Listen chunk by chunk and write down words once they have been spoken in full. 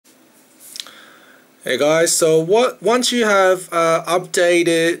Hey guys, so once you have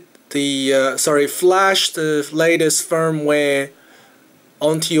updated flashed the latest firmware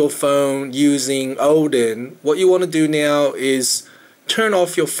onto your phone using Odin, what you want to do now is turn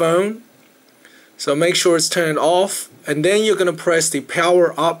off your phone. So make sure it's turned off, and then you're going to press the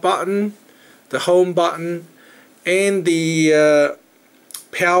power up button, the home button, and the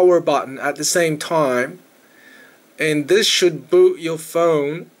power button at the same time, and this should boot your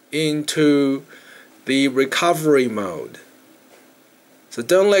phone into the recovery mode. So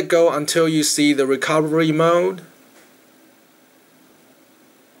don't let go until you see the recovery mode.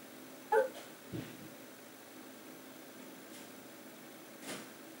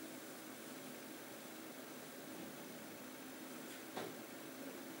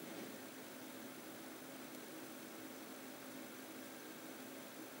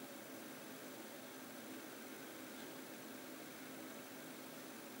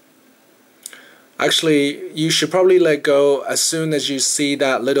 Actually, you should probably let go as soon as you see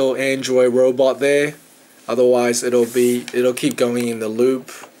that little Android robot there. Otherwise, it'll keep going in the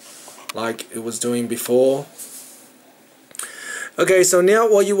loop like it was doing before. Okay, so now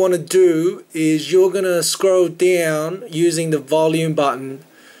what you want to do is you're gonna scroll down using the volume button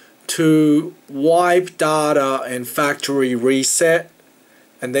to wipe data and factory reset,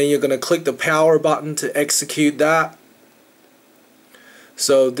 and then you're gonna click the power button to execute that.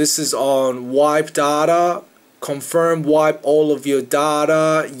 So this is on wipe data. Confirm wipe all of your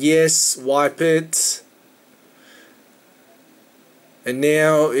data. Yes, wipe it. And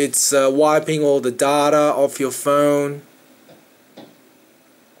now it's wiping all the data off your phone.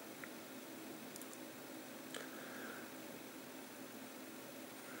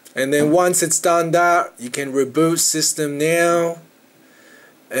 And then once it's done that, you can reboot system now.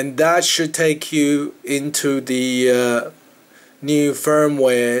 And that should take you into the new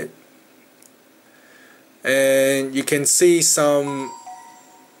firmware, and you can see some,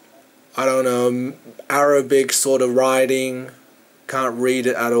 I don't know, Arabic sort of writing. Can't read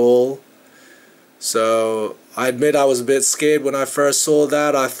it at all. So I admit I was a bit scared when I first saw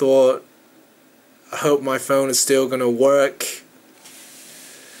that. I thought, I hope my phone is still gonna work.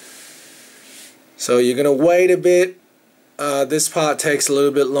 So you're gonna wait a bit. This part takes a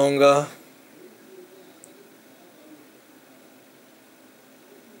little bit longer.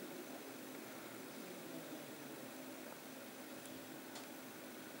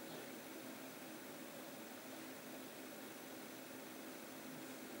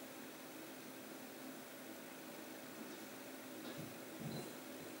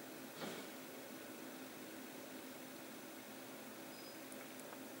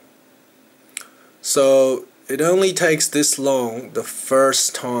 So it only takes this long the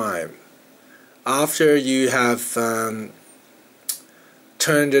first time. After you have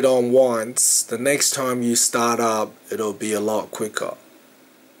turned it on once, the next time you start up, it'll be a lot quicker.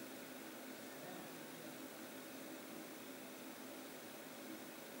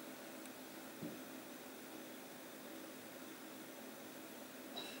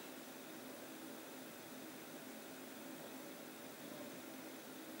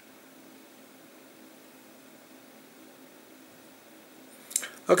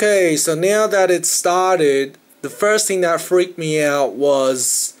 Okay, so now that it's started, the first thing that freaked me out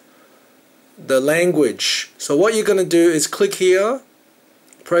was the language. So what you're going to do is click here,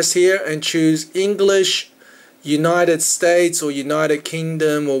 press here, and choose English, United States or United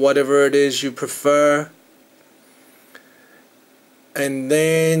Kingdom or whatever it is you prefer. And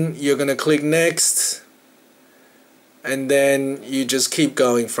then you're going to click next, and then you just keep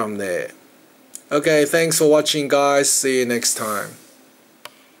going from there. Okay, thanks for watching guys, see you next time.